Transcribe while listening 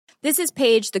This is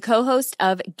Paige, the co-host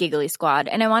of Giggly Squad,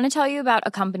 and I want to tell you about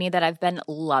a company that I've been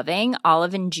loving,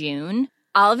 Olive and June.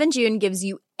 Olive and June gives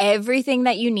you everything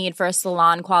that you need for a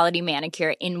salon-quality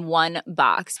manicure in one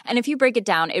box. And if you break it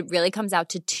down, it really comes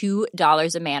out to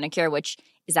 $2 a manicure, which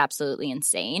is absolutely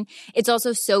insane. It's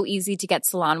also so easy to get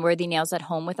salon-worthy nails at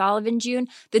home with Olive and June.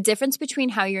 The difference between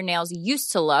how your nails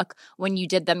used to look when you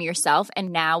did them yourself and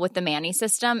now with the Mani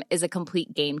system is a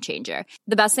complete game changer.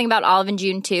 The best thing about Olive and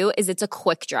June, too, is it's a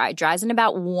quick dry. Dries in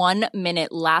about 1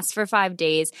 minute, lasts for 5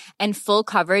 days, and full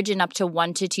coverage in up to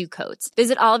 1 to 2 coats.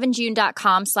 Visit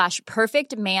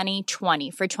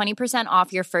oliveandjune.com/perfectmani20 for 20%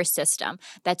 off your first system.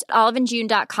 That's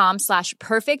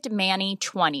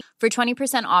oliveandjune.com/perfectmani20 for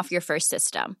 20% off your first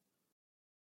system.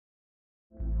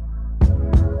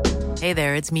 Hey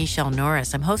there, it's Michelle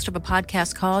Norris. I'm host of a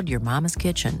podcast called Your Mama's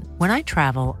Kitchen. When I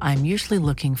travel, I'm usually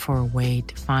looking for a way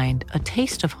to find a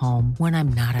taste of home when I'm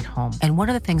not at home. And one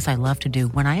of the things I love to do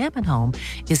when I am at home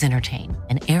is entertain.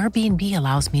 And Airbnb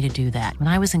allows me to do that. When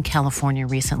I was in California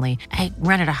recently, I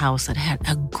rented a house that had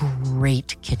a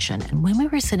great kitchen. And when we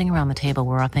were sitting around the table,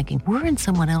 we're all thinking, we're in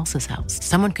someone else's house.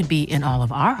 Someone could be in all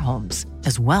of our homes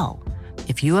as well.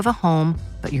 If you have a home,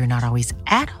 but you're not always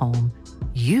at home,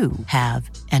 you have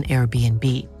an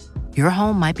Airbnb. Your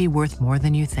home might be worth more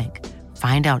than you think.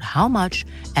 Find out how much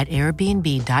at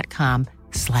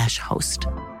airbnb.com/host.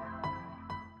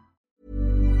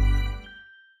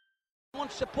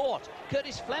 Wants support.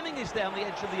 Curtis Fleming is down the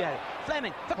edge of the area.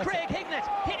 Fleming for Craig Hignett.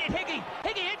 Hit it, Higgy.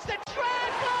 Higgy hits the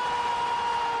tread.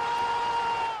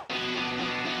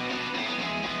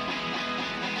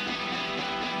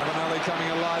 Ravanelli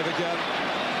coming alive again.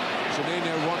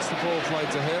 Juninho wants the ball played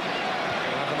to him.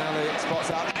 Ravanelli spots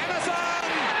out Emerson!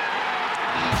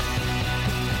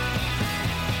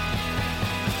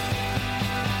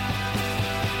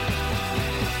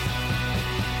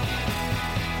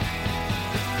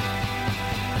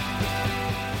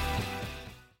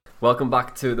 Welcome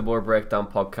back to the Board Breakdown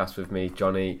podcast with me,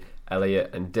 Johnny, Elliot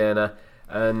and Dana.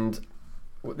 And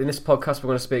in this podcast we're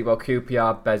going to speak about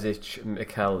QPR, Bezic,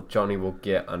 Mikel, Johnny,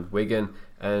 Woodgate and Wigan.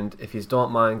 And if you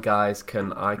don't mind, guys,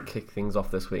 can I kick things off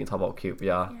this week and talk about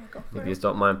QPR? Yeah, go for it. If you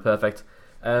don't mind, perfect.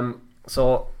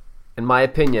 So, in my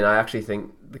opinion, I actually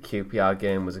think the QPR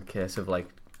game was a case of like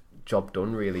job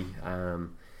done, really.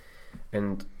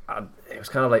 It was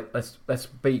kind of like let's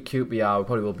beat QPR. We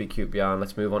probably will beat QPR, and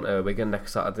let's move on to Wigan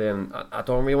next Saturday. And I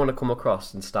don't really want to come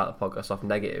across and start the podcast off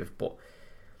negative,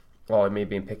 or me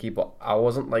being picky, but I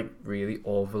wasn't like really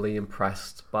overly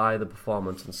impressed by the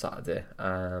performance on Saturday.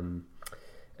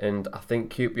 And I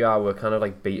think QPR were kind of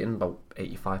like beaten about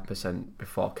 85%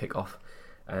 before kick-off.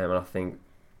 And I think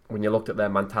when you looked at their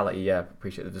mentality, yeah, I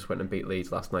appreciate they just went and beat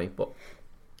Leeds last night. But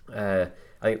I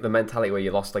think the mentality where you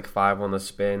lost like 5 on the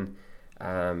spin,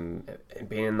 and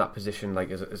being in that position like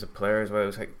as a player as well,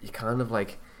 it's like you kind of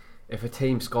like, if a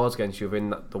team scores against you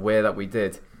in the way that we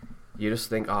did, you just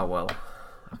think, oh well,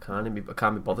 I can't be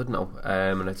bothered now.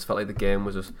 And it just felt like the game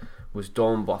was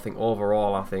done. But I think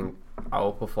overall,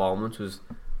 our performance was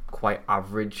quite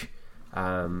average,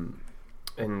 and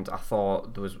I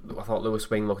thought Lewis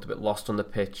Wing looked a bit lost on the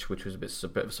pitch, which was a bit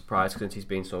of a surprise since he's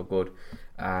been so good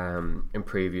in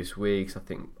previous weeks. I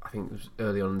think it was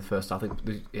early on in the first half. I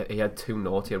think he had 2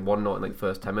 notes. He had 1 note in like the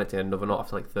first 10 minutes. He had another note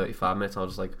after like 35 minutes. I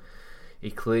was just like,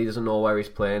 he clearly doesn't know where he's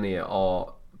playing here,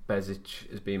 or Bezic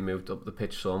is being moved up the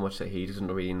pitch so much that he doesn't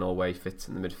really know where he fits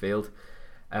in the midfield.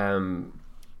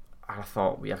 I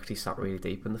thought we actually sat really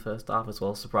deep in the first half as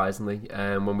well, surprisingly.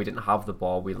 When we didn't have the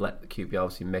ball, we let QPR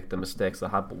obviously make the mistakes they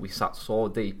had, but we sat so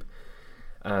deep.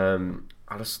 I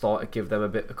just thought it'd give them a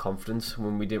bit of confidence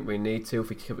when we didn't really need to. If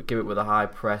we give it with a high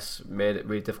press, made it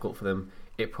really difficult for them,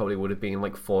 it probably would have been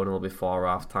like 4-0 before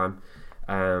half time.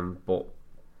 But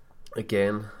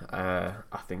again,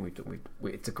 I think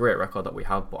it's a great record that we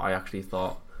have, but I actually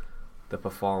thought the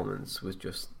performance was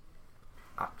just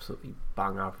absolutely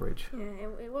bang average. Yeah,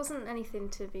 it wasn't anything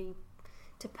to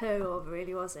purr over,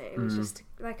 really, was it? It was just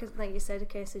like you said, a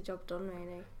case of job done,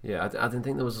 really. Yeah, I didn't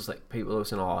think there was just like people who were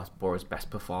saying, "Oh, it's Bora's best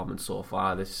performance so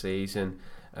far this season."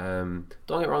 Don't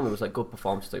get me wrong, there was like good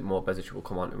performances. Like Mo Bezic will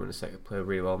come on to in a second, play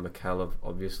really well. Mikel,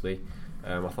 obviously.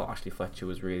 I thought Ashley Fletcher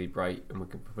was really bright, and we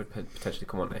could potentially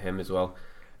come on to him as well.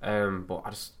 But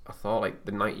I thought like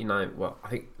the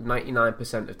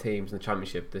 99% of teams in the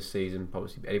Championship this season,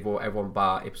 probably everyone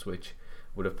bar Ipswich,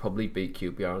 would have probably beat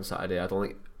QPR on Saturday. I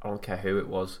don't care who it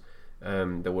was.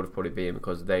 They would have probably beaten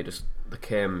because they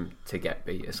came to get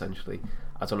beat essentially.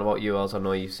 I don't know about you, Els. I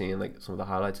know you've seen like some of the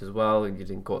highlights as well, and you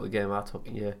didn't go to the game. I took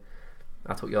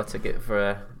your ticket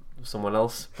for someone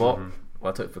else, but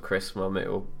I took it for Chris, my mate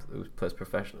who plays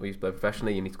professionally. We used to play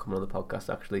professionally. You need to come on the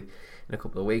podcast actually in a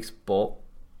couple of weeks. But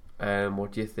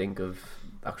what do you think of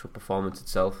the actual performance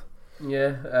itself?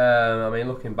 Yeah, I mean,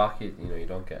 looking back, you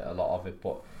don't get a lot of it,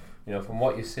 but from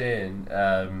what you're saying,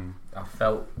 I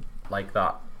felt like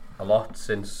that a lot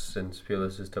since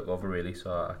Pulis has took over, really.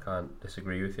 So I can't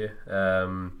disagree with you.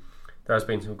 There has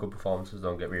been some good performances.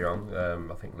 Don't get me wrong.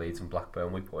 I think Leeds and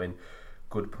Blackburn, we put in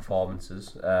good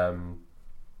performances.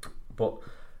 But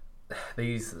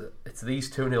these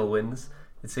 2-0 wins.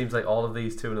 It seems like all of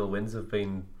these 2-0 wins have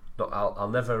been. I'll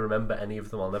never remember any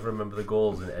of them. I'll never remember the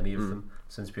goals in any of them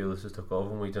since Pulis has took over.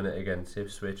 And we've done it against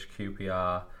Ipswich,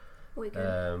 QPR,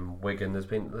 Wigan. There's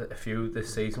been a few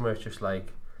this season where it's just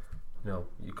like,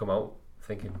 you come out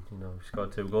thinking, we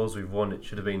scored 2 goals, we've won. It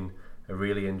should have been a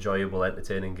really enjoyable,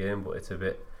 entertaining game, but it's a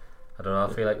bit. I don't know.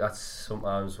 I feel like that's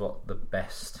sometimes what the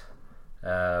best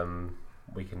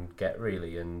we can get,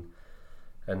 really, and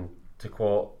to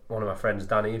quote one of my friends,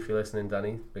 Danny, if you're listening,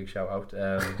 Danny, big shout out.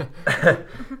 The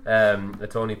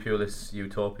Tony Pulis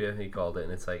utopia, he called it,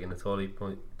 and it's like in the Tony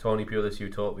Pulis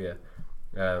utopia.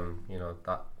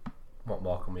 That what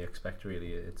more can we expect,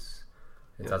 really? It's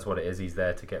that's what it is. He's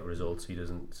there to get results. He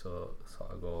doesn't sort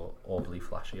of go overly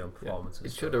flashy on performances.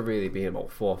 It should have really been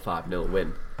about 4 or 5-0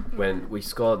 win when we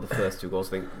scored the first 2 goals.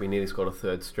 I think we nearly scored a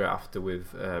third straight after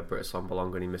with Britt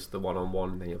Sombalonga, and he missed the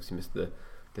 1-on-1, and then he obviously missed the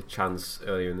chance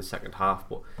earlier in the second half.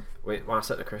 But when I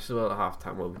said to Chris as well at half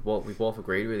time, we both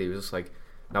agreed, really. It was just like,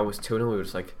 now it's 2-0, we were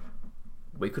just like,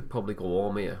 we could probably go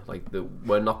home here. Like,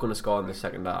 we're not going to score in the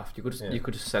second half. You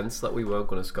could just sense that we weren't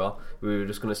going to score. We were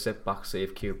just going to sit back, see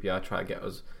if QPR try to get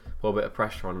us, put a bit of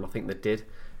pressure on, and I think they did.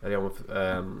 Early on with,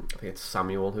 I think it's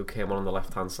Samuel who came on the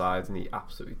left hand side, and he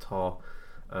absolutely tore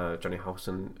Johnny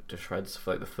Howson to shreds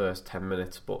for like the first 10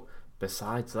 minutes. But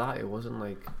besides that, it wasn't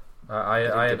like.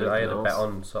 I had a bet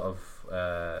on sort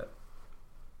of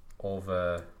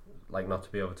over, like, not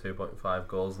to be over 2.5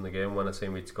 goals in the game. When I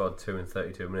seen we'd scored 2 in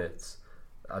 32 minutes,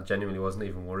 I genuinely wasn't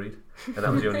even worried, and that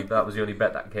was the only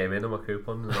bet that came in on my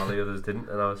coupon, and all the others didn't.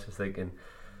 And I was just thinking,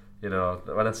 when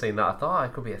I seen that, I thought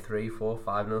it could be a 3, 4,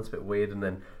 5-0. It's a bit weird, and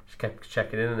then just kept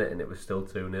checking in on it, and it was still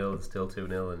 2-0, still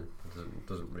 2-0, and it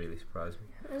doesn't really surprise me.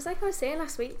 It was like I was saying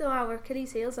last week, though, our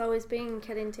Achilles heel's always been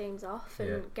killing teams off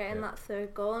and getting that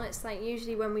third goal. And it's like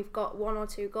usually when we've got 1 or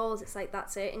 2 goals, it's like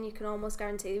that's it, and you can almost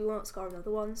guarantee we won't score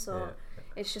another one. So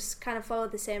it's just kind of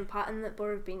followed the same pattern that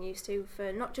Borough have been used to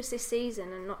for not just this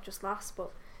season and not just last, but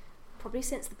probably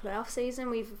since the playoff season.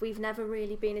 We've never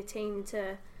really been a team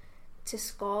to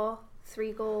score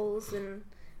 3 goals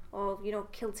or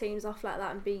kill teams off like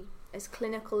that and be as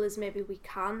clinical as maybe we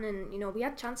can. And we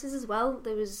had chances as well.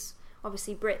 There was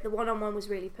obviously Britt, the 1-on-1 was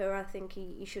really poor. I think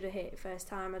he should have hit it first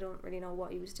time. I don't really know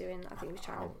what he was doing. I think he was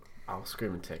trying to. I'll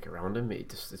scream and take around him.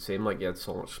 It seemed like he had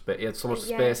so much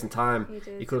space and time.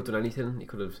 He could have done anything. He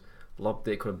could have lobbed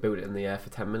it, could have booted it in the air for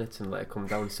 10 minutes and let it come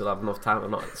down and still have enough time to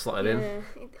not slot it in.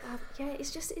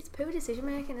 It's poor decision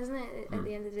making, isn't it? At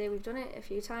the end of the day, we've done it a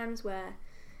few times where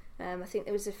I think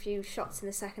there was a few shots in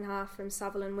the second half from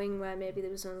Saville and Wing where maybe there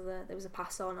was a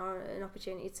pass on or an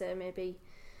opportunity to maybe,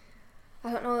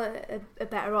 I don't know, a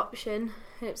better option.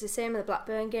 And it was the same in the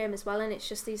Blackburn game as well, and it's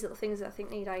just these little things that I think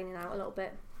need ironing out a little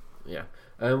bit. Yeah,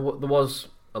 there was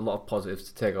a lot of positives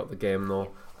to take out the game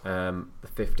though. The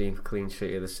 15th clean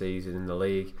sheet of the season in the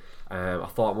league. I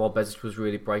thought Bezic was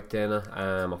really bright, Dana.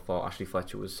 I thought Ashley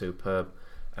Fletcher was superb.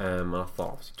 And I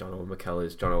thought obviously John Owen Mikel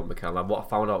is John Owen Mikel. And what I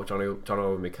found out with John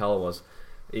Owen Mikel was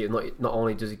not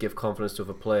only does he give confidence to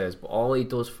other players, but all he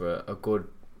does for a good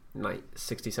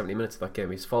 60-70 minutes of that game,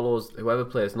 he follows whoever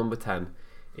plays number 10.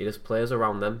 He just plays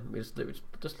around them. He just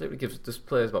literally gives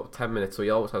players about 10 minutes, so he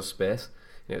always has space.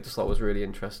 I just thought it was really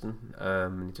interesting.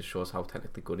 And it just shows how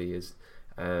technically good he is.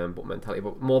 But mentality.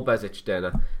 But more Bezic,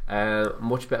 Dana.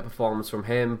 Much better performance from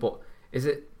him. But is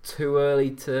it too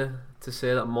early to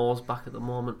say that Moore's back at the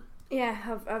moment?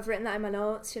 Yeah, I've written that in my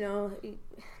notes. Not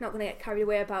going to get carried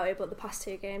away about it, but the past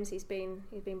 2 games he's been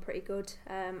pretty good.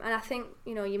 And I think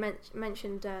you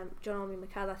mentioned John Owen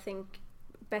Mikel. I think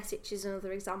Bezic is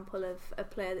another example of a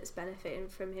player that's benefiting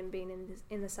from him being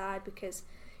in the side, because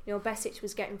Bezic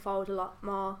was getting forward a lot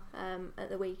more at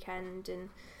the weekend, and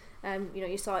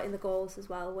you saw it in the goals as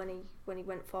well when he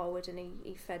went forward and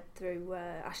he fed through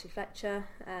Ashley Fletcher.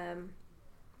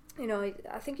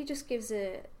 I think he just gives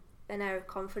an air of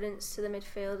confidence to the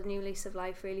midfield, a new lease of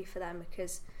life really for them,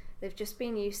 because they've just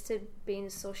been used to being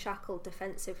so shackled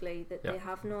defensively that they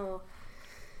have no,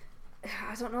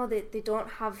 I don't know, they don't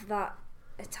have that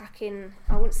attacking,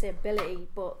 I wouldn't say ability,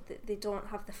 but they don't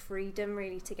have the freedom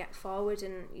really to get forward,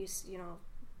 and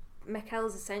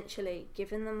Mikel's essentially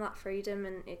giving them that freedom,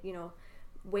 and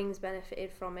wings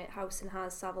benefited from it. Howson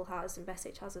has, Saville has, and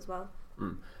Besic has as well.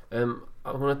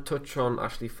 I want to touch on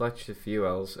Ashley Fletcher for you,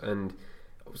 Els, and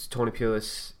Tony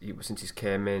Pulis. Since he's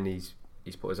came in, he's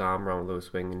put his arm around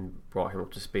Lewis Wing and brought him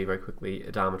up to speed very quickly.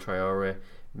 Adama Traore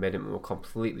made him a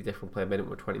completely different player, made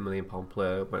him a £20 million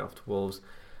player, went off to Wolves.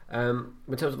 In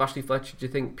terms of Ashley Fletcher, do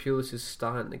you think Pulis is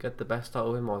starting to get the best out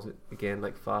of him, or is it again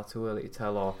like far too early to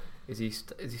tell, or is he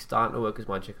starting to work his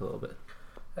magic a little bit?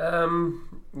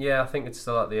 Yeah, I think it's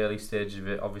still at the early stage of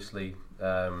it. Obviously,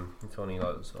 it's only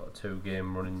like sort of 2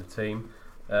 game running the team,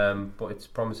 but it's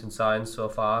promising signs so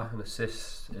far. An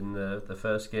assist in the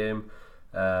first game,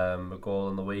 a goal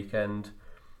on the weekend.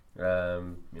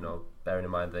 Bearing in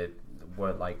mind they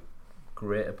weren't like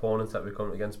great opponents that we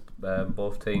come against,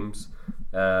 both teams.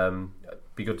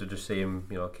 Be good to just see him,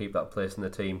 keep that place in the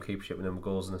team, keep shipping him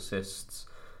goals and assists,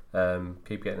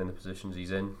 keep getting in the positions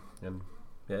he's in, and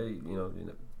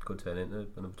could turn into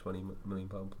another £20 million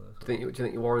player. Do you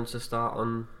think he warrants a start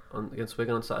on against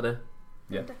Wigan on Saturday?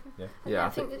 Yeah, definitely. I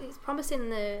think it's promising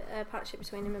the partnership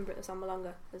between him and Britta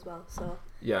Sambalonga as well. So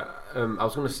yeah, I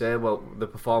was going to say, well, the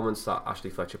performance that Ashley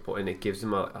Fletcher put in, it gives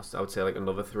him I would say like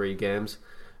another 3 games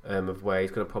of where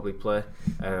he's going to probably play.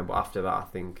 But after that, I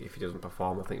think if he doesn't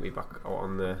perform, I think he'll be back out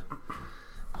on the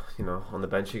on the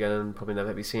bench again and probably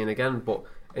never be seen again. But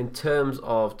in terms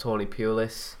of Tony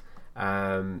Pulis,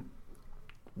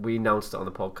 we announced it on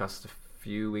the podcast a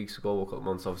few weeks ago, a couple of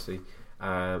months obviously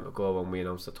ago, when we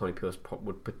announced that Tony Pulis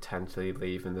would potentially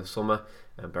leave in the summer.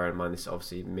 And bear in mind, this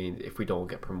obviously means if we don't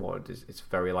get promoted, it's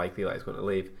very likely that he's going to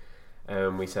leave.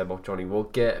 We said about Johnny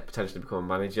Woodgate potentially become a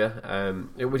manager.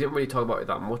 We didn't really talk about it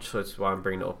that much, so that's why I'm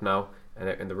bringing it up now. And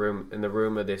in the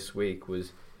rumour this week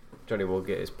was Johnny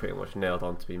Woodgate is pretty much nailed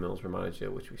on to be Middlesbrough manager,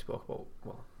 which we spoke about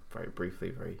very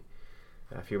briefly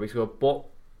a few weeks ago. But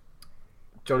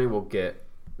Johnny Woodgate,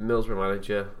 Middlesbrough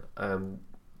manager,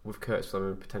 with Curtis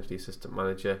Fleming potentially assistant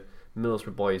manager,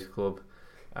 Middlesbrough Boys Club.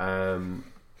 Do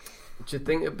you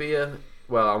think it'd be I'm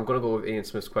going to go with Ian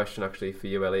Smith's question actually for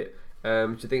you, Elliot.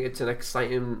 Do you think it's an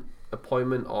exciting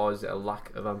appointment, or is it a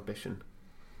lack of ambition?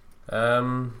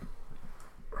 For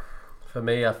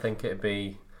me, I think it'd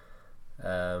be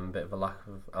a bit of a lack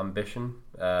of ambition.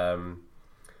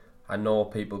 I know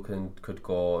people could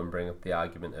go and bring up the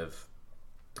argument of,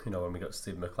 when we got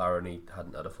Steve McLaren, he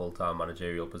hadn't had a full-time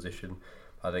managerial position.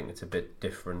 I think it's a bit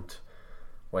different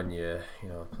when you're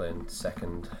playing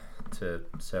second to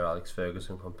Sir Alex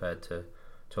Ferguson compared to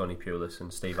Tony Pulis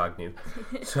and Steve Agnew.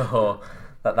 So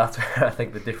that's where I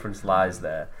think the difference lies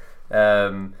there.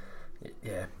 I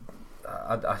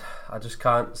just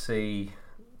can't see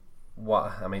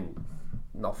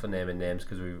not for naming names,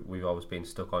 because we've always been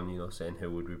stuck on saying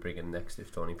who would we bring in next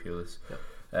if Tony Pulis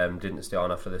didn't stay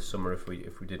on after this summer, if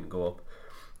we didn't go up.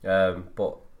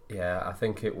 But yeah, I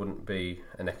think it wouldn't be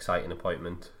an exciting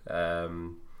appointment. I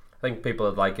think people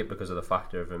would like it because of the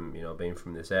factor of him, being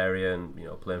from this area and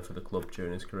playing for the club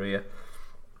during his career.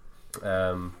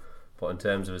 But in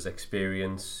terms of his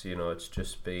experience, it's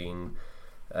just been,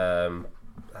 I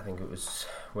think it was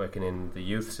working in the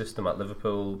youth system at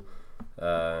Liverpool.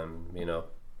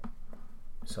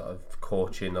 Sort of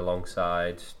coaching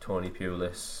alongside Tony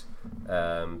Pulis,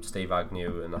 Steve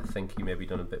Agnew, and I think he maybe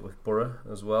done a bit with Borough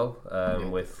as well.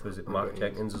 Was it Mark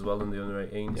Jenkins as well in the under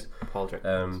 18s? Yeah, Paul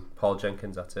Jenkins. Paul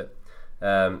Jenkins, that's it.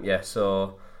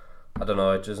 So I don't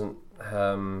know. It doesn't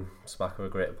smack of a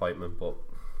great appointment, but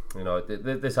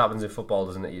this happens in football,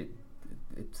 doesn't it?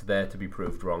 It's there to be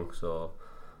proved wrong. So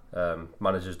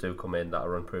managers do come in that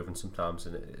are unproven sometimes,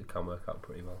 and it can work out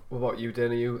pretty well. What about you,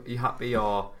 Dan? Are you happy,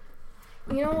 or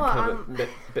you know what? I'm a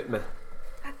bit meh?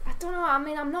 I don't know.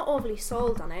 I'm not overly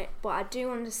sold on it, but I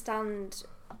do understand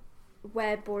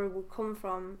where Borough would come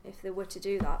from if they were to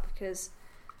do that, because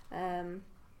I've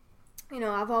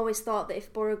always thought that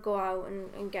if Borough go out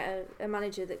and get a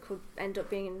manager that could end up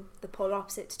being the polar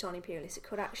opposite to Tony Pulis, it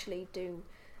could actually do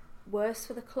worse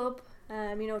for the club.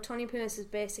 Tony Pulis has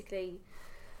basically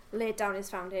laid down his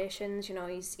foundations.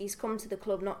 He's come to the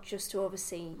club not just to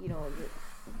oversee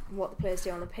what the players do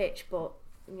on the pitch, but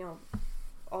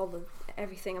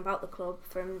everything about the club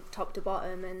from top to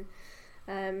bottom.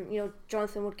 And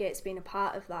Jonathan Woodgate's been a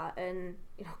part of that. And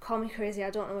call me crazy, I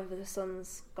don't know whether the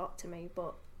sun's got to me,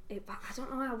 but I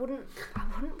don't know. I wouldn't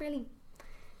really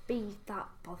be that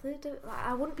bothered.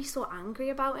 I wouldn't be so angry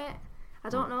about it. I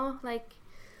don't know.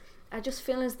 I just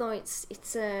feel as though it's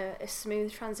a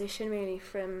smooth transition really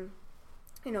from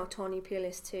Tony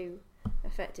Pulis to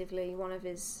effectively one of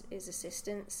his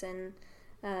assistants, and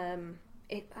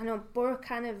I know Borough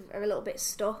kind of are a little bit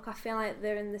stuck. I feel like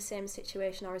they're in the same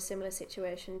situation or a similar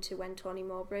situation to when Tony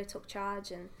Mowbray took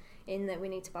charge, and in that we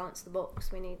need to balance the books,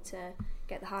 we need to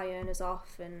get the high earners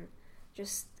off, and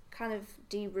just kind of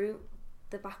deroot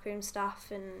the backroom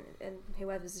staff and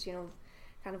whoever's, you know,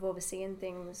 kind of overseeing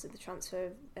things, the transfer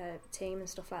team and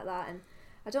stuff like that. And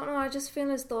I don't know, I just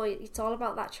feel as though it's all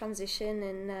about that transition,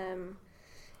 and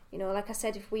you know, like I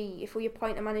said, if we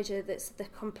appoint a manager that's the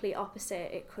complete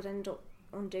opposite, it could end up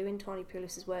undoing Tony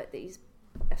Pulis's work that he's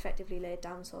effectively laid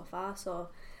down so far. So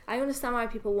I understand why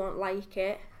people won't like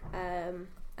it. And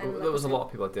there was a lot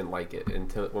of people that didn't like it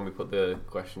until when we put the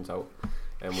questions out,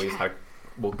 and we had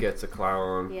Woodgate a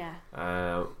clown. Yeah.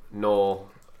 No,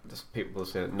 just people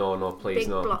saying no, please, big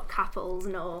no. Big block capitals,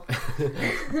 no.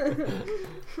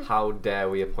 How dare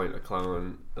we appoint a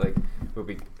clown? Like, we'll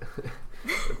be.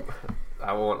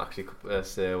 I won't actually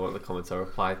say what the comments I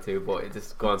replied to, but it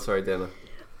just go on. Sorry, Dana.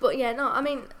 But yeah, no, I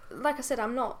mean, like I said,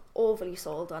 I'm not overly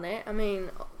sold on it. I mean,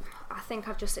 I think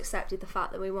I've just accepted the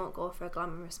fact that we won't go for a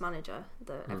glamorous manager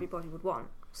that everybody would want.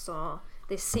 So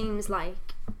this seems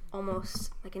like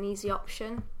almost like an easy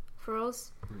option for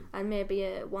us, and maybe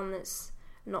one that's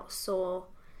not so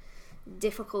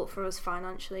difficult for us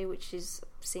financially, which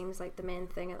seems like the main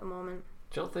thing at the moment.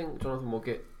 Do you not think Jonathan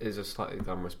Woodgate is a slightly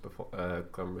glamorous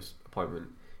appointment?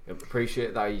 I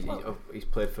appreciate that he's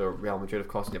played for Real Madrid, of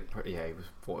course. Yeah, he was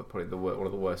probably one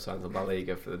of the worst sides of La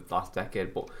Liga for the last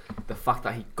decade. But the fact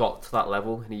that he got to that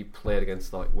level and he played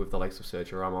against with the likes of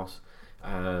Sergio Ramos,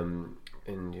 and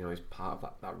you know, he's part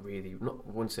of that really, I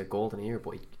wouldn't say golden era,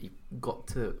 but he got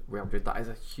to Real Madrid. That is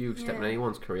a huge step in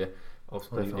anyone's career.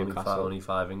 Only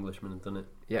 5 Englishmen have done it.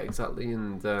 Yeah, exactly,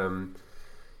 and.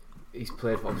 He's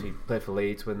played for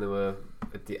Leeds when they were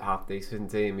a half decent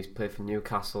team. He's played for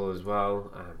Newcastle as well,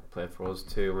 and played for us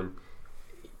too. And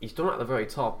he's done it at the very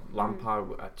top.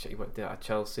 Lampard, he went there at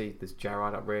Chelsea. There's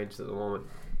Gerrard at Rangers at the moment.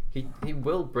 He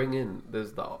will bring in.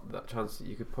 There's that chance that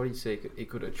you could probably say he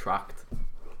could attract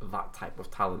that type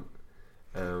of talent.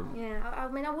 Yeah, I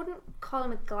mean, I wouldn't call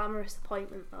him a glamorous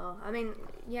appointment though. I mean,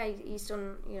 yeah, he's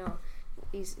done. You know,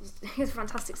 he's a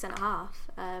fantastic centre half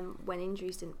when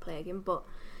injuries didn't plague him, but.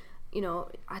 You know,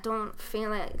 I don't feel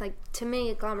like to me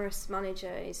a glamorous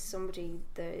manager is somebody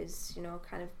that is, you know,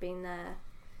 kind of been there,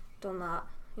 done that.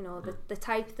 You know, the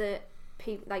type that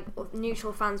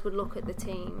neutral fans would look at the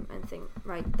team and think,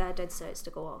 right, they're dead certs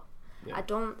to go off. Yeah. I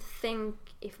don't think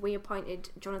if we appointed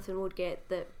Jonathan Woodgate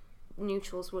that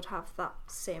neutrals would have that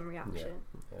same reaction.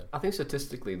 Yeah. I think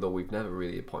statistically, though, we've never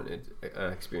really appointed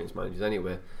experienced managers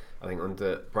anyway. I think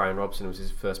under Brian Robson, it was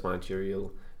his first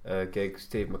managerial gig.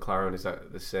 Steve McLaren is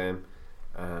the same.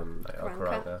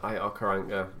 Karanka.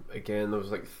 Again, there was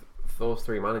like those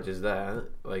 3 managers there,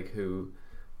 like who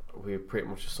we pretty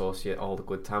much associate all the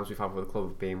good times we've had with the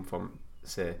club being from,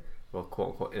 say, well,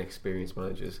 quote unquote inexperienced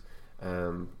managers.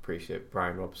 Appreciate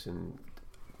Brian Robson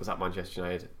was at Manchester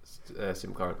United, Steve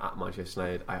McLaren at Manchester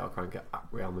United, Karanka at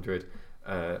Real Madrid,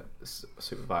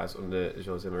 supervised under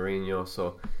Jose Mourinho.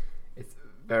 So it's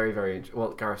very, very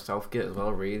well. Gareth Southgate as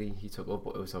well. Really, he took up,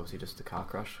 but it was obviously just a car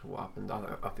crash. What happened?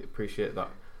 I appreciate that.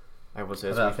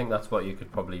 I think that's what you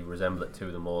could probably resemble it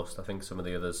to the most. I think some of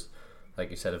the others, like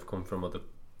you said, have come from other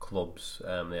clubs.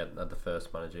 They had the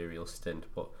first managerial stint,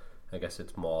 but I guess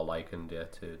it's more likened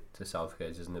to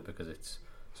Southgate's, isn't it? Because it's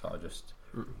sort of just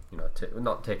you know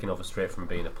not taking over straight from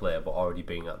being a player, but already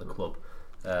being at the club,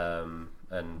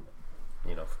 and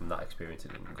you know from that experience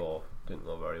it didn't go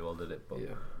very well, did it? But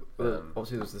yeah.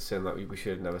 Obviously, there was the sin that we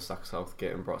should have never sacked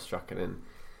Southgate and brought Strachan in,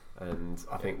 and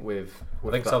I think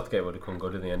I think Southgate would have come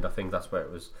good in the end. I think that's where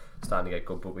it was starting to get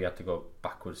good, but we had to go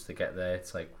backwards to get there.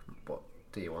 It's like, what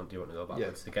do you want? Do you want to go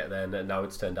backwards to get there? And now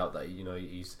it's turned out that you know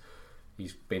he's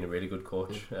been a really good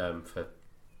coach for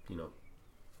you know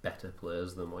better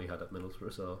players than what he had at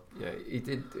Middlesbrough. So yeah,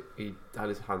 he had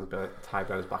his hands tied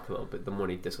behind his back a little bit. The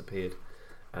money disappeared,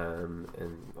 and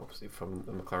obviously from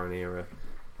the McLaren era,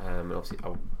 and obviously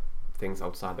things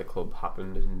outside the club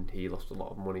happened and he lost a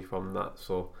lot of money from that.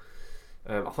 So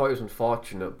I thought it was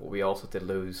unfortunate, but we also did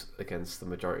lose against the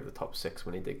majority of the top 6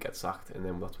 when he did get sacked, and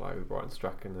then that's why we brought in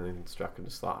Strachan, and then Strachan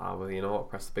just thought, well, you know what,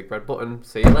 press the big red button,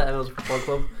 see you later, as a football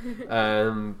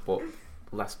club. But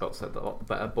Les Belt said that a lot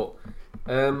better. But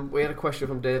we had a question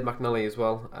from Dave McNally as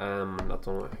well. I don't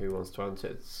know who wants to answer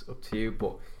it, it's up to you,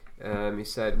 but he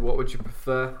said, what would you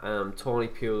prefer, Tony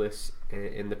Pulis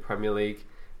in the Premier League,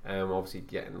 obviously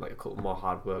getting like a couple more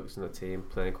hard workers in the team,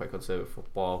 playing quite conservative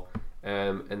football,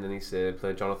 and then he said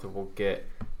playing Jonathan Woodgate,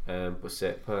 but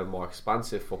say playing more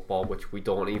expansive football, which we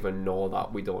don't even know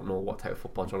that. We don't know what type of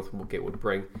football Jonathan Woodgate would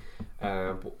bring,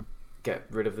 but get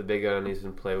rid of the big earners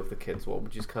and play with the kids. What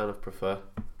would you kind of prefer?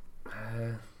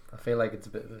 I feel like it's a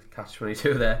bit of a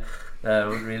catch-22 there. I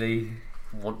don't really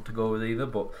want to go with either,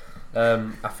 but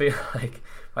I feel like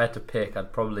if I had to pick,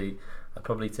 I'd probably I'd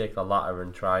probably take the latter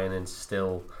and try and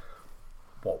instill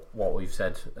what we've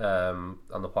said on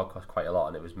the podcast quite a lot,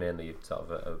 and it was mainly sort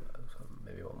of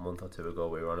maybe a month or two ago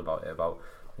we were on about it, about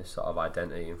this sort of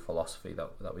identity and philosophy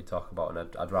that we talk about,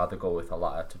 and I'd rather go with the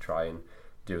latter to try and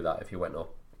do that. If you went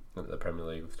up into the Premier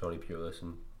League with Tony Pulis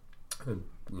and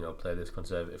play this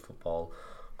conservative football,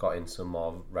 got in some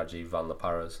more Rajiv Van La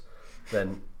Parras,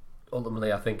 then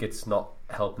ultimately I think it's not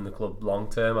helping the club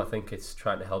long term. I think it's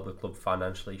trying to help the club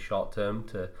financially short term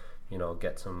to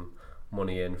get some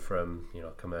money in from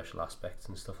commercial aspects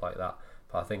and stuff like that.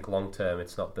 But I think long term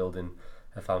it's not building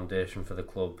a foundation for the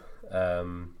club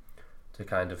to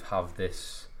kind of have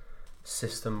this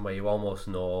system where you almost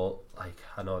know, like,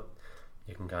 I know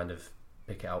you can kind of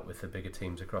pick it out with the bigger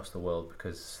teams across the world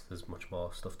because there's much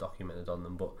more stuff documented on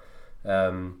them, but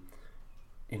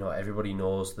everybody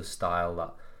knows the style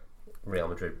that Real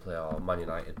Madrid play or Man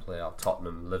United play or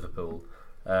Tottenham, Liverpool,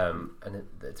 and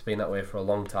it's been that way for a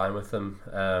long time with them,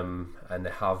 and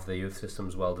they have the youth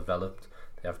systems well developed,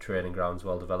 they have training grounds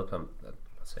well developed. I'm not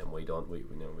saying we don't, we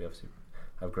obviously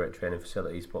have great training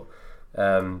facilities, but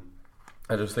I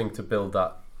just think to build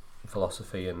that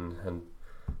philosophy and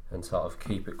sort of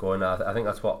keep it going, I think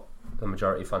that's what the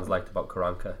majority of fans liked about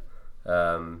Karanka,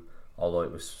 although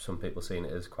it was some people seeing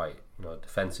it as quite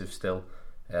defensive still.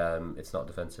 It's not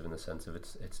defensive in the sense of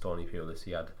it's Tony Pulis.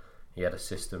 He had a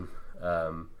system.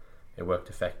 It worked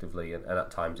effectively, and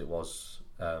at times it was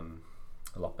a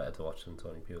lot better to watch than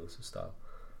Tony Pulis' style,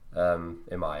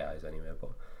 in my eyes anyway.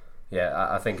 But yeah,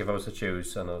 I think if I was to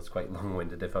choose, I know it's quite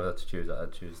long-winded, if I was to choose,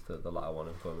 I'd choose the latter one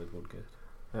and go with Woodgate.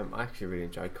 I actually really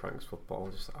enjoyed Crank's football.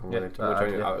 It was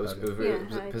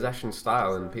possession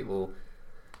style, and people.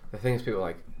 The thing is, people are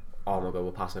like, oh my god,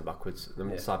 we're passing it backwards.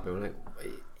 And then sad people are like,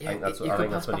 I think that's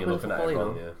when you're looking at it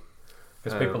wrong,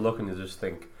 because people looking to just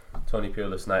think Tony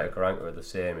Pulis, Naito Karanka are the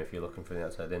same. If you're looking from the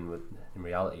outside in, in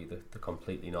reality they're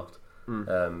completely not.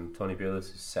 Tony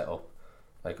Pulis is set up,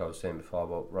 like I was saying before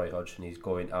about Roy Hodgson, he's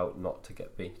going out not to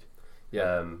get beat.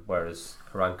 Whereas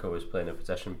Karanka was playing a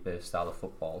possession-based style of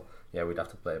football. Yeah, we'd have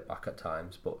to play it back at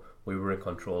times, but we were in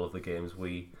control of the games.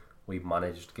 We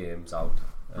managed games out,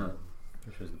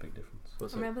 which was the big difference. I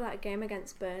remember that game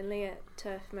against Burnley at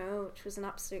Turf Moor, which was an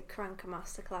absolute Karanka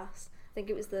masterclass. I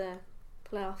think it was the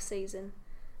playoff season.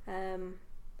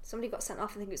 Somebody got sent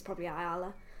off. I think it was probably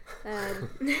Ayala.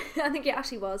 I think it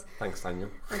actually was. Thanks,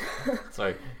 Daniel.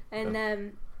 Sorry. And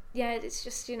it's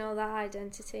just that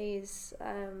identity is.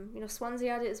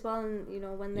 Swansea had it as well, and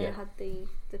when they had the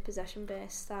possession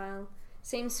based style,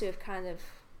 seems to have kind of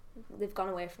they've gone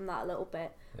away from that a little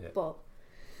bit, but.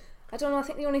 I don't know, I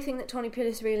think the only thing that Tony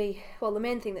Pulis the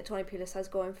main thing that Tony Pulis has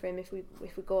going for him if we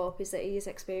go up is that he is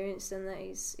experienced, and that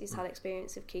he's had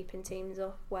experience of keeping teams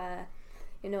up where,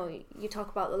 you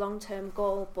talk about the long-term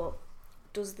goal, but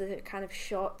does the kind of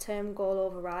short-term goal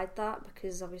override that?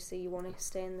 Because obviously you want to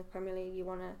stay in the Premier League, you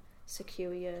want to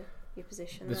secure your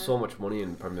position. There's so much money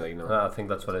in the Premier League now. I think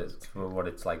that's what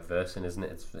it's like versing, isn't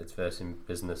it? It's versing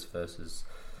business versus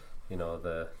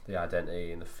the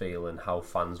identity and the feel and how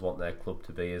fans want their club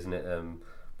to be, isn't it?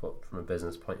 But from a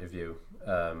business point of view,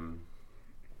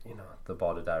 the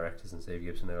board of directors and Steve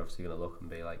Gibson, they're obviously going to look and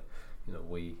be like,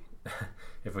 we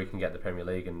if we can get the Premier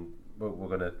League, and we're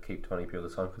going to keep Tony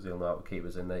Pulis on because he'll know how to keep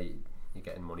us in there. You're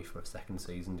getting money for a second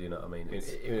season. Do you know what I mean?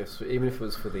 Even if it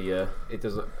was for the year, it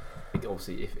doesn't.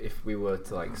 Obviously, if we were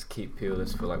to keep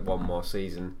Pulis for one more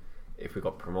season, if we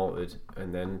got promoted,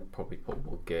 and then probably put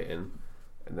Woodgate in.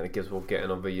 And then it gives Woodgate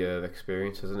another year of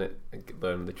experience, isn't it?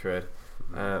 Learning the trade.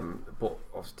 But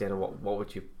obviously, Dana, what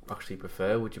would you actually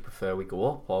prefer? Would you prefer we go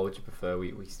up, or would you prefer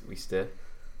we stay?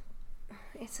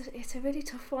 It's a really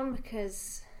tough one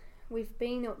because we've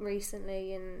been up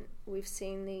recently and we've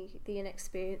seen the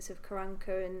inexperience of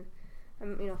Karanka,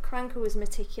 and Karanka was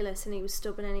meticulous and he was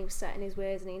stubborn and he was set in his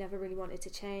ways and he never really wanted to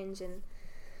change. And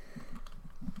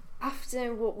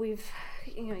after what we've,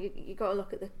 you got to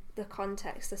look at the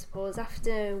context, I suppose.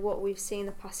 After what we've seen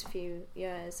the past few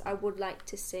years, I would like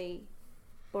to see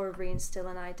Borough reinstill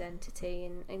an identity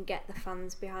and get the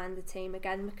fans behind the team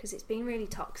again, because it's been really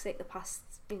toxic the past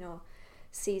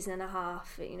season and a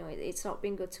half. It's not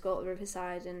been good to go to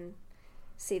Riverside and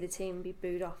see the team be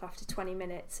booed off after 20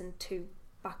 minutes and 2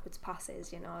 backwards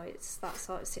passes. It's that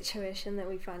sort of situation that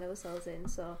we find ourselves in.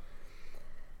 So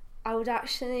I would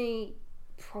actually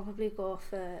probably go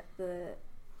for the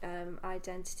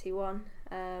identity one.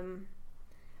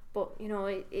 But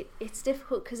it's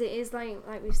difficult because it is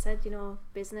like we've said,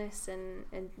 business and.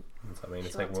 That's what I mean.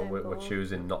 It's like we're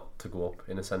choosing not to go up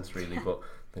in a sense, really. But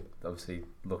obviously,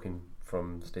 looking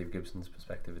from Steve Gibson's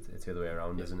perspective, it's the other way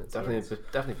around, isn't it?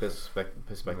 Definitely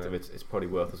perspective. It's probably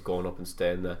worth us going up and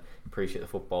staying there. Appreciate the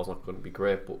football's not going to be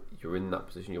great, but you're in that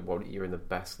position. You're in the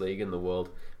best league in the world.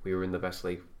 We were in the best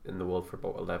league in the world for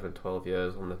about 11, 12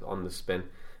 years on the spin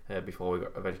before we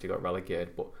eventually got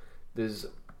relegated. But there's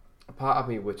a part of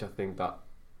me which I think that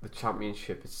the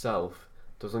Championship itself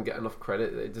doesn't get enough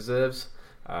credit that it deserves.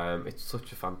 It's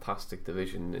such a fantastic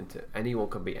division. Anyone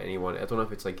can beat anyone. I don't know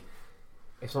if it's like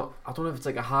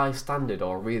a high standard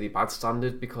or a really bad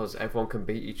standard, because everyone can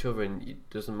beat each other and it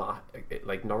doesn't matter.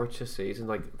 Like Norwich this season,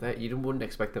 you wouldn't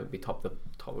expect them to be top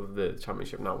of the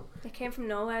Championship now. They came from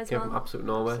nowhere as well. Came from absolute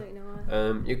nowhere.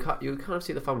 You kind of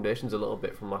see the foundations a little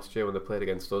bit from last year when they played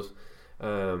against us.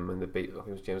 And they beat, I think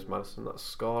it was James Maddison that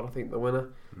scored, I think, the winner.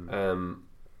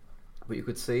 But you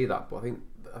could see that. But I think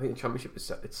the Championship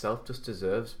itself just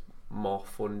deserves more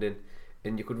funding,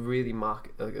 and you could really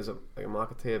market as a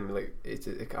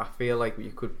marketeer. I feel like you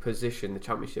could position the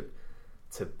Championship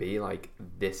to be like,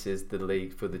 this is the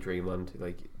league for the Dreamland.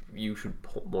 Like, you should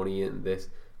put money in this,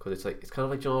 because it's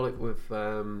kind of like with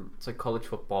it's like college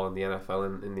football and the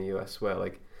NFL in the US, where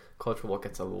like college football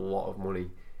gets a lot of money.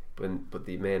 But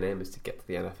the main aim is to get to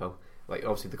the NFL. Like,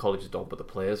 obviously the colleges don't, but the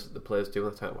players do.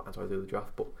 That's how I do the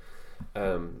draft. But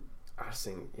I just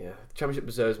think, the Championship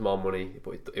deserves more money,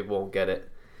 but it won't get it,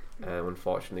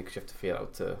 unfortunately, because you have to feel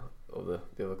out to the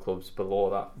other clubs below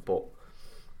that. But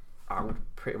I would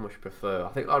pretty much prefer. I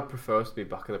think I'd prefer us to be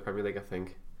back in the Premier League. I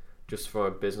think, just from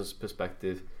a business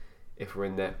perspective, if we're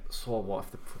in there, so what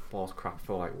if the football's crap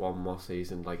for like one more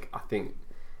season? Like, I think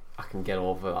I can get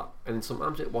over that. And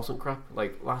sometimes it wasn't crap.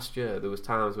 Like last year, there was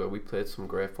times where we played some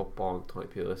great football in Tony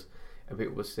Pulis, and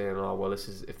people were saying, "Oh, well, this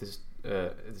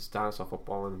dinosaur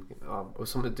football," and it was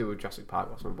something to do with Jurassic Park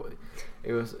or something. But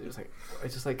it was like,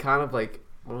 it's just like kind of like,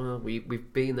 well,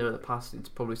 we've been there in the past. It's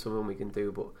probably something we can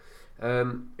do. But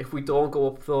if we don't go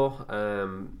up though,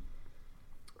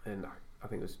 and I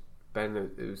think it was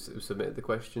Ben who submitted the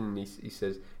question. He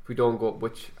says, if we don't go up,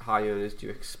 which high earners do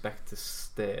you expect to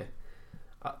stay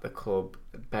at the club?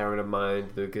 Bearing in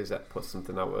mind the Gazette put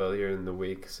something out earlier in the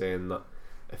week saying that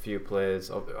a few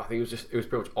players, I think it was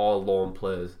pretty much all loan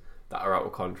players that are out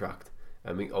of contract.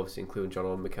 I mean, obviously including John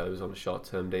Owen McKellar, who's on a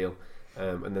short-term deal,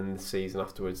 and then the season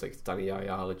afterwards, like Danny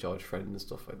Ayala, George Friend, and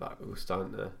stuff like that, who are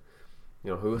starting to,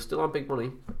 who are still on big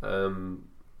money,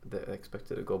 that are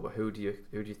expected to go. But who do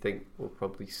you think will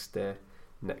probably stay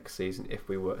next season if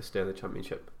we were to stay in the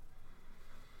Championship?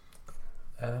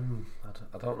 I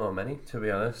don't know many, to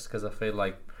be honest, because I feel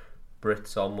like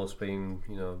Brit's almost been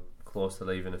close to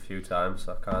leaving a few times,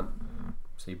 so I can't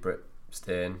see Brit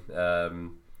staying.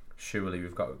 Surely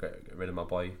we've got to get rid of my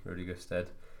boy Rudiger Stead.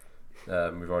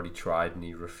 We've already tried and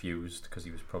he refused because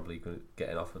he was probably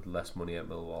getting offered less money at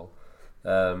Millwall.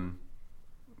 I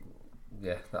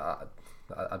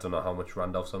don't know how much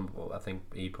Randolph's on, but I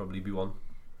think he'd probably be one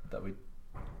that we'd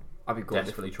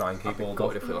desperately try and keep hold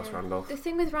of. If it was Randolph. The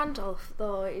thing with Randolph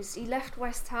though is he left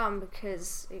West Ham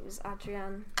because it was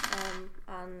Adrian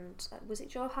and was it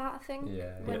Joe Hart, I think?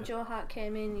 When Joe Hart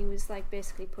came in, he was like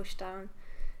basically pushed down.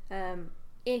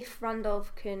 If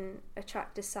Randolph can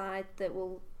attract a side that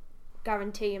will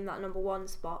guarantee him that number one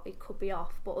spot, he could be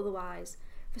off. But otherwise,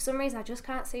 for some reason, I just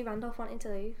can't see Randolph wanting to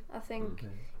leave. I think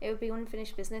it would be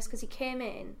unfinished business, because he came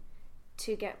in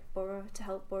to get Borough, to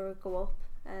help Borough go up.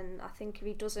 And I think if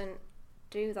he doesn't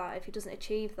do that, if he doesn't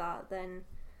achieve that, then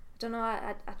I don't know,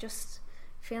 I just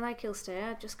feel like he'll stay.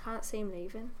 I just can't see him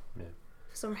leaving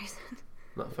for some reason.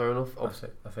 Not fair enough. Obviously,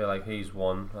 I feel like he's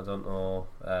one. I don't know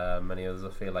many others. I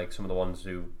feel like some of the ones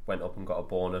who went up and got a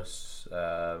bonus,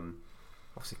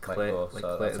 obviously Clayton's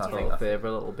out there for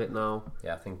a little bit now.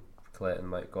 Yeah, I think Clayton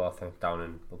might go. I think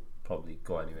Downing will probably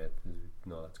go anyway,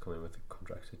 because that's coming with the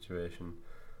contract situation.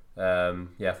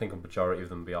 I think a majority of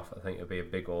them will be off. I think it'll be a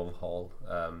big overhaul.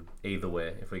 Either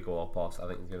way, if we go up, I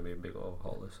think it's going to be a big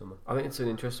overhaul this summer. I think it's an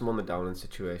interesting one, the Downing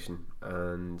situation,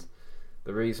 and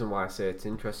the reason why I say it's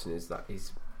interesting is that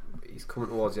he's coming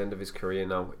towards the end of his career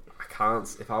now.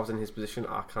 If I was in his position,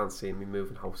 I can't see him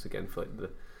moving house again for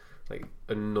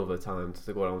another time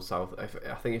to go down south. I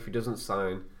think if he doesn't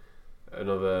sign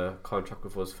another contract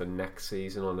with us for next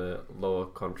season on a lower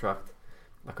contract,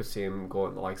 I could see him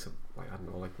going to the likes of,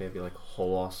 maybe Hull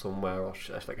or somewhere, or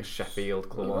like a Sheffield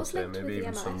club, or something, maybe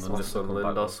even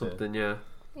Sunderland or something. Yeah,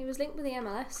 he was linked with the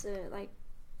MLS.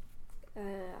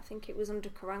 I think it was under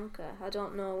Karanka. I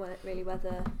don't know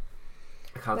whether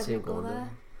I can't see him going there.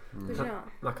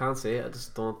 I can't see it. I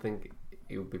just don't think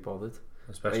he would be bothered.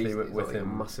 especially with like him. a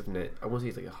massive name. I want to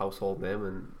he's like a household name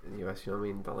in the US. You know what I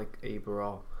mean? Not like Ibra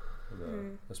or.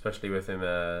 Especially with him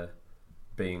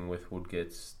being with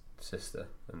Woodgate's sister,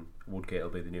 and Woodgate will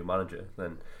be the new manager.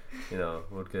 Then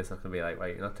Woodgate's not going to be like,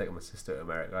 right, you're not taking my sister to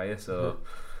America, are you? So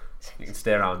you can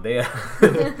stay around here.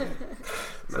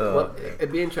 So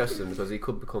it'd be interesting because he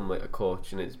could become like a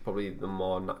coach, and it's probably the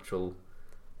more natural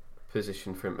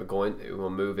position for him to go into or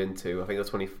move into. I think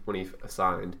that's when he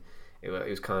signed. It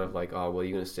was kind of like, oh well,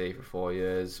 you're going to stay for 4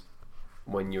 years.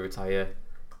 When you retire,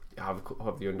 have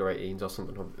the under 18s or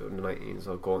something, under 19s,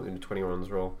 or go into the 21s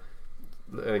role,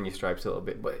 earn your stripes a little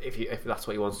bit. But if that's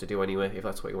what he wants to do anyway, if he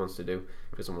doesn't want to do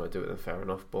it, then fair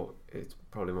enough. But it's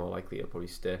probably more likely he'll probably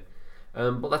stay.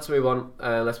 But let's move on.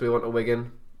 To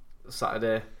Wigan.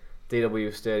 Saturday,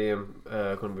 DW Stadium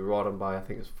going to be roared on by, I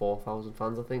think it's 4,000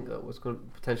 fans. I think that was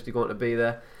potentially going to be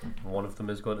there. One of them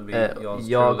is going to be yours.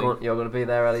 You're going to be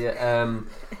there, Elliot.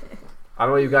 I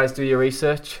know you guys do your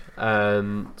research.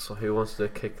 So who wants to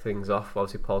kick things off?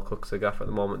 Obviously, Paul Cook's the gaffer at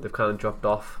the moment. They've kind of dropped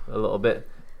off a little bit.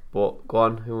 But go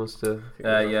on, who wants to?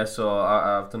 So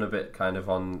I've done a bit kind of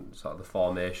on sort of the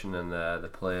formation and the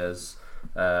players.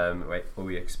 Who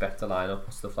we expect to line up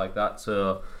and stuff like that.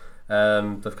 So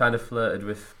they've kind of flirted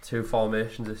with two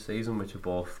formations this season, which are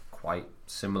both quite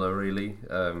similar, really.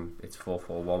 It's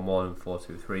 4-4-1-1 and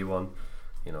 4-2-3-1.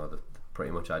 They're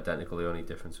pretty much identical. The only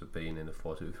difference would be in the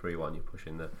 4-2-3-1, you're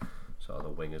pushing the sort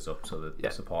of the wingers up, so that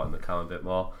they're supporting the cam a bit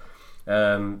more.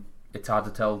 It's hard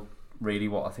to tell really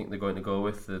what I think they're going to go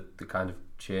with. They kind of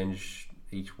change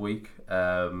each week.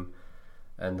 And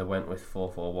they went with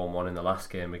 4-4-1-1 in the last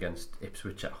game against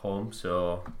Ipswich at home,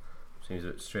 so it seems a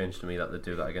bit strange to me that they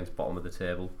do that against bottom of the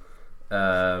table.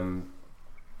 They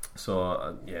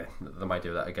might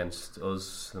do that against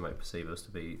us. They might perceive us to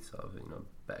be sort of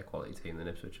better quality team than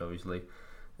Ipswich, obviously.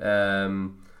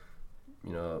 Coming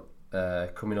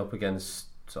up against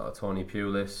sort of Tony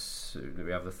Pulis,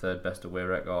 we have the third best away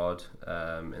record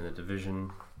in the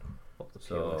division.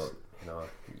 So.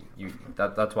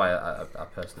 That's why I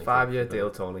personally 5-year deal,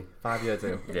 Tony. 5-year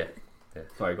deal. yeah.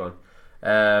 Sorry, go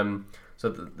on. So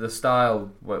the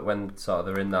style when sort of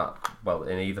they're in that, well,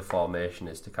 in either formation,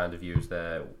 is to kind of use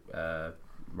their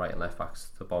right and left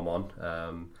backs to bomb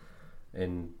on.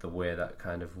 In the way that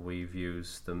kind of we've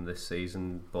used them this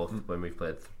season, both when we've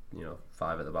played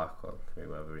 5 at the back, or 3,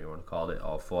 whatever you want to call it,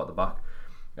 or 4 at the back.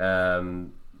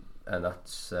 And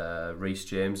that's Reece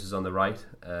James is on the right,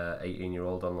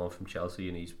 18-year-old on loan from Chelsea,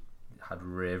 and he's had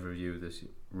rave reviews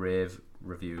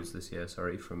this year.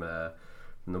 From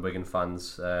the Wigan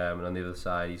fans. And on the other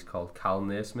side, he's called Cal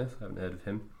Naismith. I haven't heard of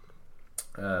him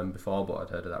before, but I'd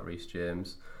heard of that Reece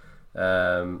James.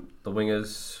 The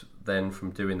wingers then,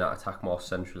 from doing that, attack more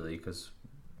centrally, because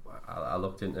I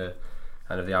looked into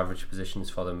kind of the average positions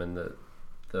for them, and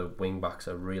the wing backs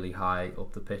are really high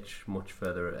up the pitch, much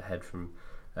further ahead from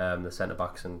the centre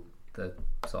backs, and the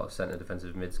sort of centre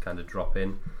defensive mids kind of drop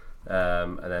in,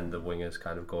 and then the wingers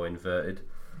kind of go inverted.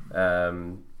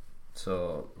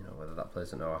 So whether that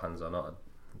plays into our hands or not, I'm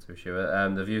not too sure.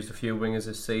 They've used a few wingers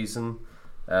this season,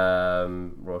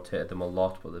 rotated them a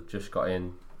lot, but they've just got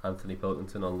in Anthony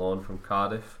Pilkington on loan from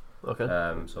Cardiff. Okay.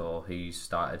 So he's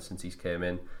started since he's came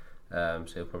in. So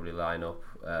he'll probably line up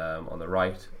on the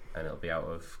right, and it'll be out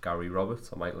of Gary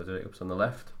Roberts or Michael Jacobs on the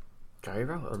left. Gary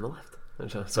Roberts on the left.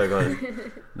 Sorry, go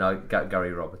on. No,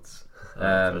 Gary Roberts.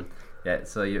 So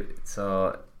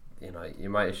you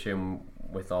might assume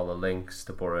with all the links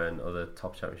to Borough and other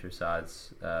top championship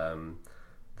sides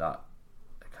that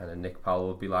kind of Nick Powell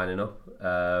will be lining up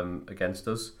against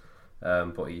us,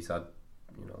 but he's had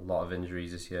a lot of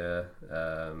injuries this year.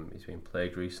 He's been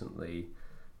plagued recently.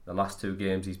 The last 2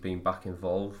 games he's been back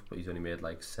involved, but he's only made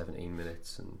like 17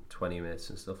 minutes and 20 minutes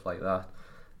and stuff like that.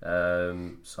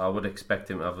 So I would expect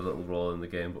him to have a little role in the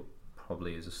game, but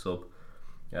probably as a sub.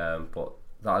 But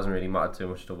that hasn't really mattered too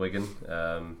much to Wigan.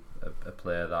 A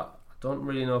player that I don't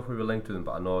really know if we were linked with him,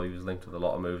 but I know he was linked with a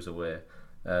lot of moves away.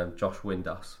 Josh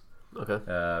Windass. Okay.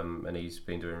 And he's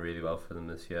been doing really well for them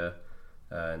this year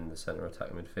in the centre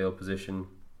attacking midfield position.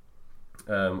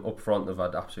 Up front, they've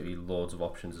had absolutely loads of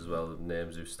options as well.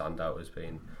 Names who stand out as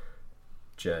being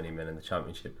journeymen in the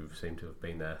Championship, who seem to have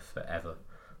been there forever.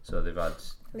 So they've had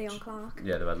Leon Clark.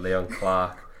 Yeah, they've had Leon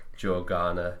Clark, Joe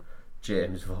Garner,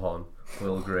 James Vaughan,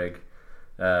 Will Grigg.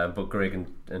 But Grigg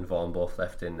and Vaughan both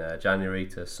left in January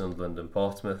to Sunderland and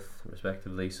Portsmouth,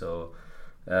 respectively. So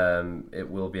it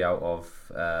will be out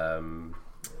of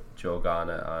Joe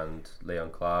Garner and Leon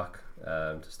Clark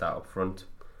to start up front.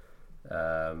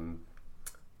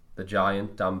 The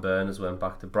giant Dan Burn has went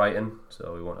back to Brighton,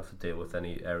 so we won't have to deal with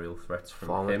any aerial threats from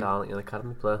former him. Darlington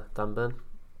Academy player Dan Burn.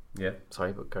 Yeah.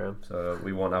 Sorry, but carry on. So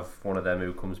we won't have one of them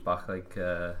who comes back like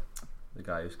the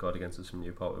guy who scored against us from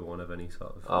Newport. We won't have any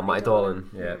sort of... Oh, Matty Dolan.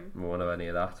 Yeah, we won't have any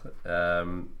of that.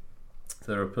 So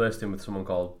they replaced him with someone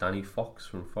called Danny Fox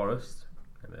from Forest.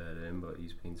 I haven't heard of him, but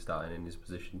he's been starting in his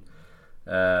position.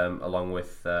 Along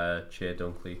with Che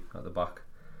Dunkley at the back.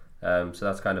 So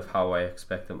that's kind of how I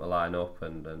expect them to line up,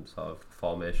 and sort of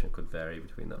formation could vary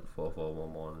between that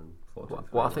 4-4-1-1 and 4-2-3-1.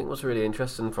 What I think was really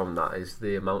interesting from that is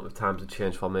the amount of times to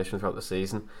change formation throughout the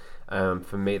season.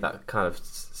 For me, that kind of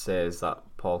says that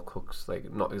Paul Cook's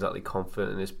like not exactly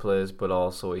confident in his players, but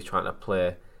also he's trying to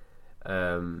play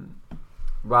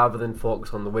rather than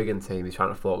focus on the Wigan team, he's trying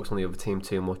to focus on the other team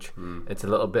too much. It's a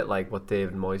little bit like what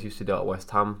David Moyes used to do at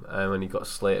West Ham when he got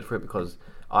slated for it, because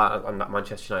and at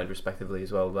Manchester United respectively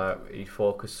as well, that he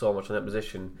focused so much on that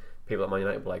position. People at Man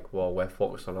United were like, well, we're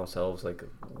focused on ourselves, like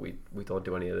we don't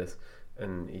do any of this,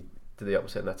 and he did the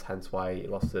opposite, and that's hence why he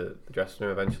lost the dressing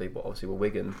room eventually. But obviously with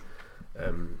Wigan,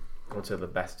 onto the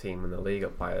best team in the league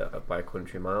by a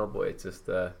country mile. But it's just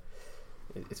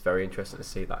it's very interesting to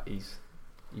see that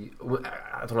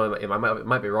I don't know, it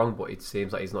might be wrong, but it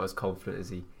seems like he's not as confident as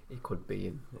he could be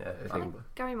in. I think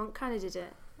Gary Monk kind of did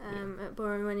it at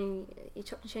Borough when he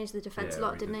chopped and changed the defence a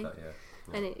lot, didn't he?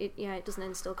 And it doesn't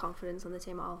instill confidence on the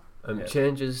team at all.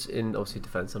 Changes in obviously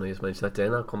defence, I know you just mentioned that,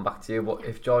 Dana, I'll come back to you, but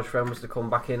if George Friend was to come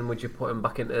back in, would you put him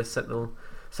back into central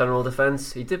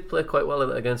defence? He did play quite well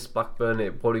against Blackburn.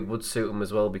 It probably would suit him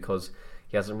as well because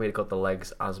he hasn't really got the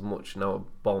legs as much now,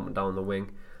 bombing down the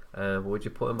wing. Would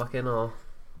you put him back in, or...?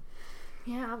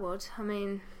 Yeah, I would. I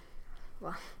mean,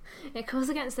 well, it goes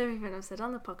against everything I've said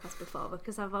on the podcast before,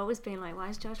 because I've always been like, why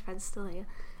is George Friend still here?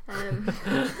 George.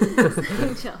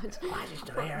 Why is he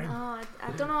still here?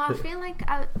 I don't know. I feel like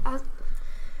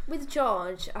with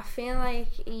George, I feel like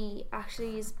he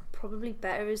actually is probably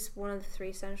better as one of the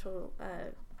three central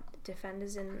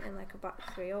defenders in like a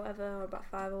back three or whatever, or a back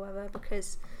five or whatever,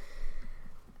 because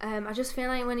I just feel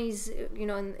like when he's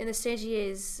in the stage he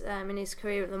is in his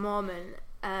career at the moment,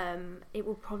 it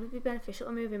will probably be beneficial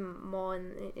to move him more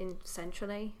in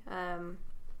centrally.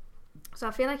 So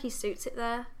I feel like he suits it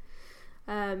there.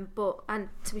 And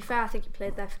to be fair, I think he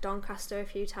played there for Doncaster a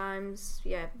few times.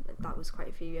 Yeah, that was quite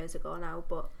a few years ago now.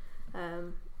 But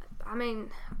I mean,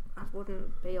 I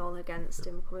wouldn't be all against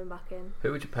him coming back in.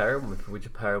 Who would you pair him with? Would you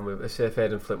pair him with, say, if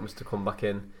Aidan Flint was to come back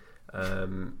in?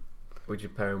 Would you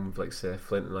pair him with, like, say,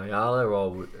 Flint and Ayala,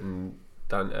 or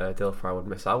Dale Fry would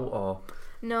miss out, or?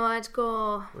 No, I'd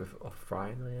go with Fry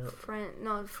and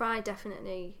Ayala. Fry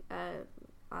definitely.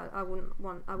 I wouldn't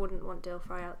want Dale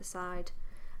Fry out the side.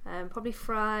 Probably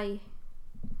Fry,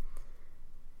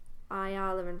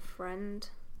 Ayala and Friend,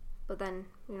 but then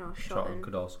Shotton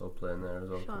could also play in there as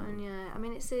well. Shotton, yeah. I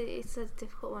mean, it's a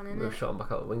difficult one, isn't it? Shotton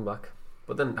back out the wing back,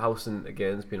 but then Howson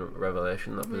again has been a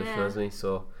revelation in that position, hasn't he?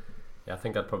 So yeah, I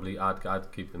think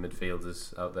I'd keep the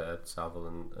midfielders out there, Saville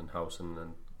and Howson,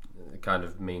 and it kind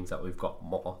of means that we've got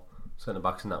more centre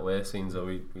backs in that way. Seems that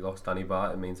we lost Danny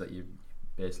Bart, it means that you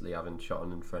basically having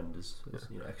Shotton and Friend as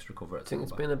extra cover. I think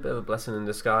it's been a bit of a blessing in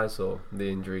disguise. So the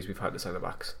injuries we've had to centre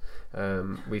backs,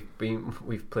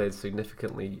 we've played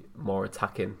significantly more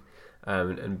attacking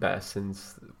and better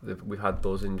since we've had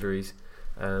those injuries.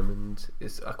 And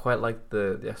I quite like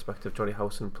the aspect of Johnny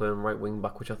Howson playing right wing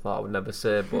back, which I thought I would never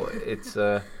say, but it's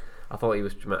I thought he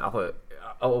was tremendous. I thought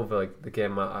out of the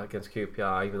game against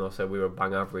QPR, even though I said we were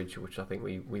bang average, which I think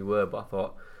we were, but I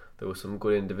thought there were some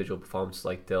good individual performances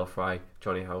like Dale Fry,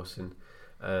 Johnny Howson,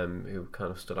 who kind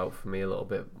of stood out for me a little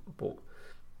bit. But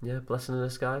yeah, blessing in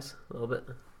disguise a little bit.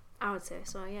 I would say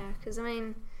so, yeah, because I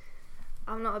mean,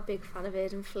 I'm not a big fan of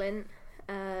Aidan Flint,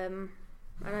 and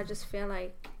I just feel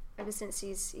like ever since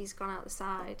he's gone out the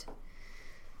side,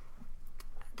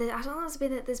 I don't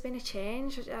know, there's been a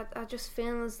change. I just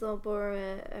feel as though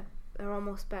Borough are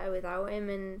almost better without him,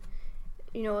 and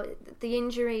the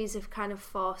injuries have kind of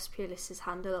forced Pulis's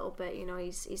hand a little bit.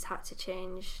 He's had to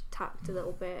change tact a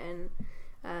little bit, and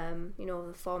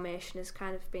the formation has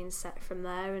kind of been set from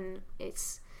there, and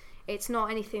it's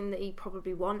not anything that he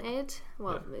probably wanted.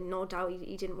 Well, no doubt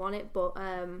he didn't want it, but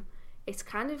it's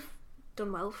kind of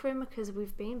done well for him because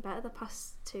we've been better the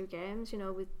past two games,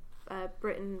 with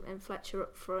Britton and Fletcher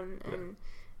up front, and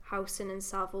Howson and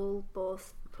Saville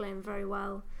both playing very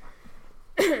well.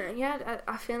 Yeah,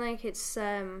 I feel like it's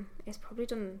probably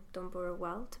done Borough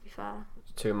well, to be fair.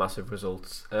 Two massive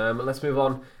results. Let's move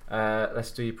on.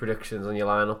 Let's do your predictions on your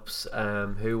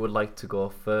lineups. Who would like to go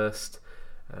first?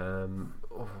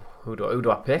 Who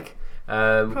do I pick?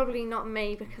 Probably not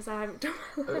me, because I haven't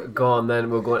done. Go on then.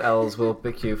 We'll go on Els. We'll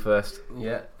pick you first.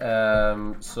 Yeah.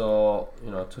 So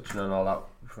touching on all that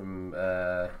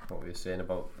what we were saying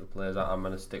about the players, I'm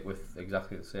going to stick with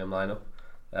exactly the same lineup.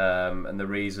 And the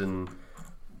reason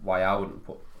why I wouldn't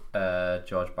put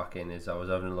George back in is I was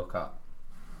having a look at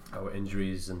our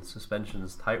injuries and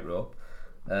suspensions tightrope,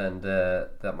 and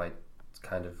that might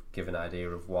kind of give an idea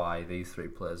of why these three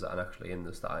players aren't actually in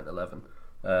the starting 11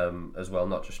 as well,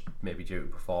 not just maybe due to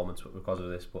performance but because of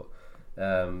this. But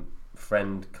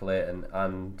Friend, Clayton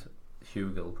and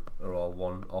Hugel are all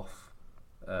one off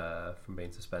from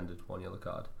being suspended, 1 yellow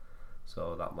card,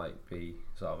 so that might be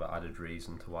sort of an added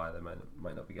reason to why they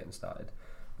might not be getting started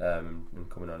and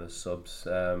coming on as subs.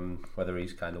 Whether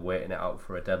he's kind of waiting it out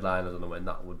for a deadline, I don't know when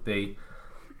that would be.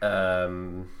 Yeah,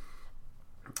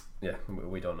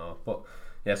 we don't know. But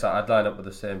yes, I'd line up with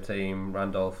the same team: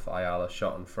 Randolph, Ayala,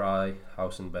 Shot and Fry,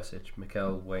 Howson, Besic,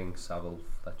 Mikel, Wing, Saville,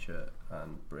 Fletcher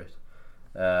and Britt.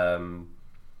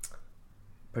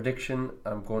 Prediction,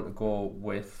 I'm going to go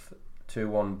with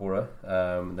 2-1 Borough.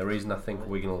 The reason I think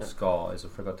Wigan will score is I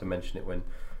forgot to mention it when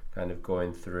kind of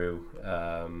going through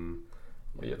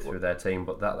through their team,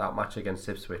 but that match against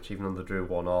Ipswich, even though they drew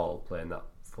 1-1 playing that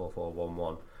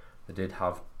 4-4-1-1, they did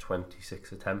have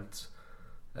 26 attempts.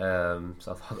 So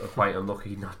I thought they were quite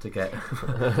unlucky not to get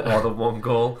more than one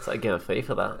goal. It's like a game of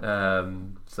FIFA, that.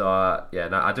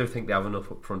 I do think they have enough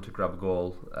up front to grab a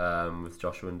goal with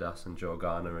Joshua Ndas and Joe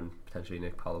Garner and potentially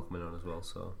Nick Powell coming on as well.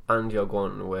 So, and you're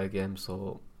going to away game,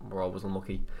 so we're always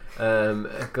unlucky.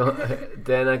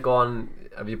 Dana, go on.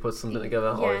 Have you put something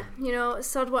together? Yeah,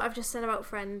 sod what I've just said about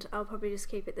Friend, I'll probably just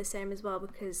keep it the same as well,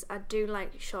 because I do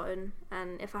like Shotton,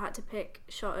 and if I had to pick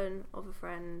Shotton over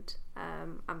Friend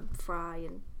and Fry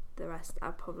and the rest,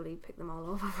 I'd probably pick them all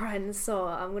over Friend, so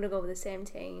I'm going to go with the same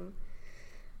team.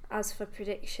 As for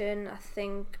prediction, I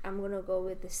think I'm going to go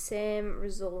with the same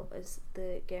result as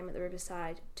the game at the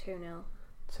Riverside, 2-0.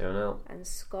 2-0. And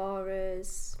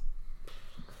scorers,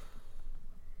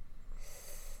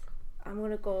 I'm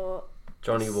going to go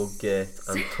Johnny Woodgate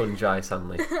and Tunjai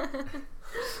Sanley.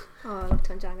 Oh, I love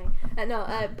Tunjai,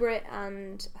 mate. Britt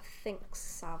and I think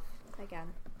Sav again.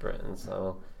 Britt and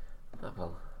Sav.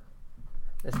 Well,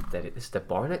 this is dead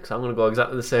boring, so I'm going to go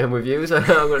exactly the same with you. So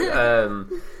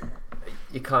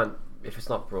you can't, if it's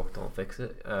not broke, don't fix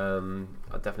it. I'll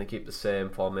definitely keep the same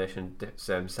formation,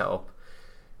 same setup.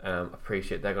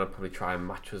 Appreciate they're going to probably try and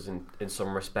match us in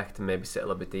some respect and maybe sit a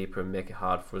little bit deeper and make it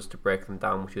hard for us to break them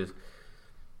down, which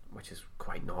is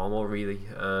quite normal, really,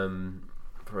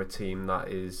 for a team that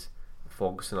is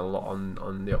focusing a lot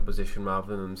on the opposition rather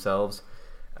than themselves.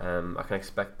 I can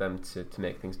expect them to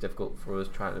make things difficult for us,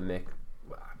 trying to make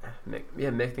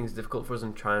things difficult for us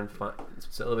and try and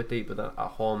sit a little bit deeper at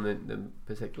home than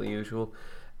particularly usual.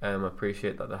 I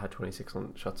appreciate that they had 26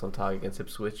 shots on target against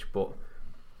Ipswich, but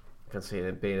I can see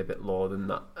it being a bit lower than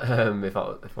that.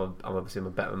 If I'm obviously a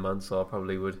better man, so I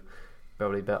probably would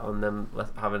bet on them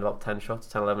having about 10,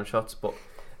 11 shots. But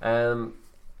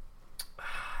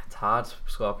it's hard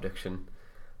score prediction.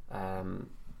 I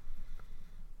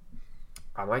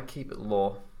might keep it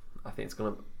low. I think it's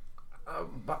gonna.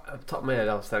 At the top of my head,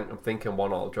 I'm thinking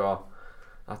 1-1 draw.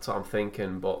 That's what I'm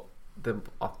thinking. But the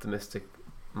optimistic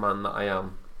man that I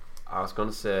am, I was going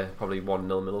to say probably 1-0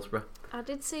 Middlesbrough. I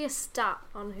did see a stat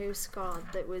on who scored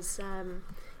that was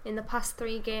in the past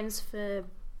 3 games for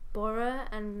Borough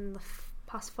and the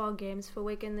past 4 games for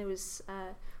Wigan, there was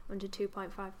under 2.5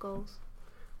 goals.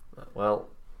 Well,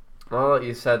 now that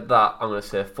you said that, I'm going to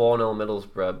say 4-0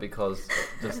 Middlesbrough, because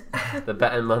just the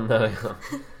betting man that I am.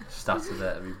 Stats are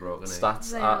there to be broken.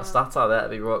 Stats are there to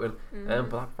be broken.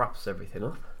 But that wraps everything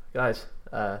up, guys.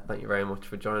 Thank you very much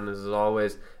for joining us as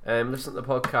always. Listen to the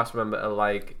podcast. Remember to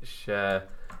like, share,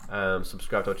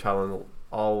 subscribe to our channel.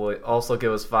 Also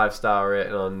give us 5-star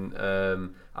rating on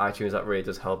iTunes. That really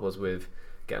does help us with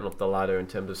getting up the ladder in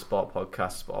terms of sport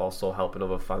podcasts, but also helping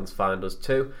other fans find us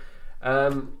too.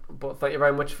 But thank you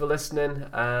very much for listening,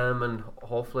 and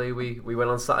hopefully we win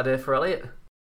on Saturday for Elliot.